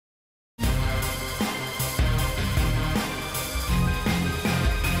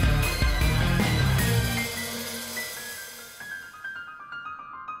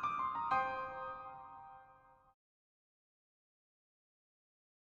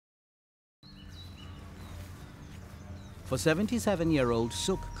For 77-year-old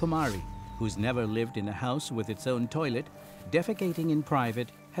Sukh Kumari, who's never lived in a house with its own toilet, defecating in private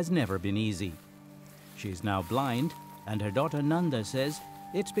has never been easy. She is now blind, and her daughter Nanda says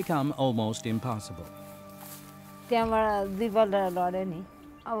it's become almost impossible. त्यहाँबाट दुईपल्ट लड्यो नि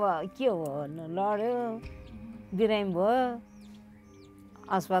अब के हो भन्नु लड्यो बिरामी भयो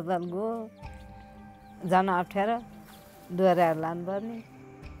अस्पताल गयो जान अप्ठ्यारो दोहोऱ्याएर लानुपर्ने.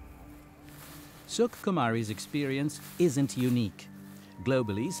 Sukh Kumari's experience isn't unique.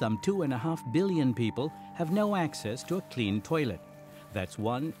 Globally, some 2.5 billion people have no access to a clean toilet. That's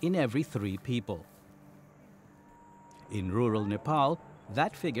 1 in every 3 people. In rural Nepal,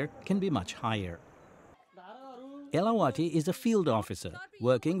 that figure can be much higher. Elawati is a field officer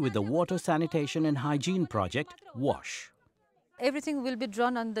working with the Water Sanitation and Hygiene project, WASH. Everything will be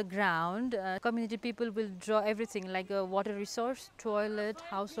drawn on the ground. Community people will draw everything like a water resource, toilet,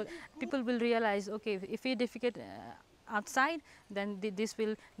 household. People will realize, okay, if we defecate outside, then this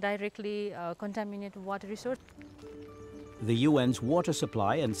will directly contaminate water resource. The UN's Water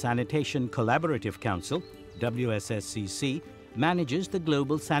Supply and Sanitation Collaborative Council, WSSCC, manages the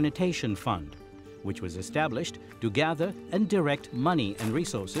Global Sanitation Fund, which was established to gather and direct money and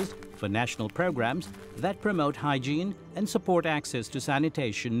resources for national programs that promote hygiene and support access to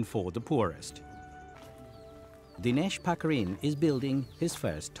sanitation for the poorest. Dinesh Pakarin is building his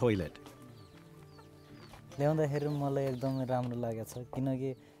first toilet. ल्याउँदाखेरि मलाई एकदमै राम्रो लागेको छ किनकि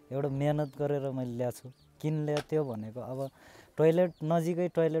एउटा मेहनत गरेर मैले ल्याएको छु किन ल्याए त्यो भनेको अब टोयलेट नजिकै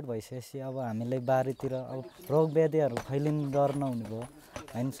टोयलेट भइसकेपछि अब हामीलाई बारीतिर अब रोग व्याधिहरू फैलिने डर नहुने भयो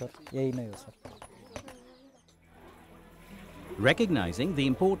हैन सर यही नै हो sir. Recognizing the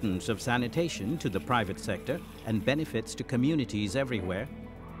importance of sanitation to the private sector and benefits to communities everywhere,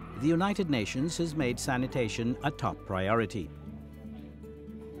 the United Nations has made sanitation a top priority.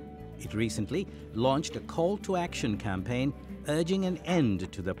 It recently launched a call to action campaign urging an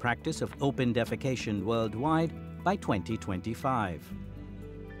end to the practice of open defecation worldwide by 2025.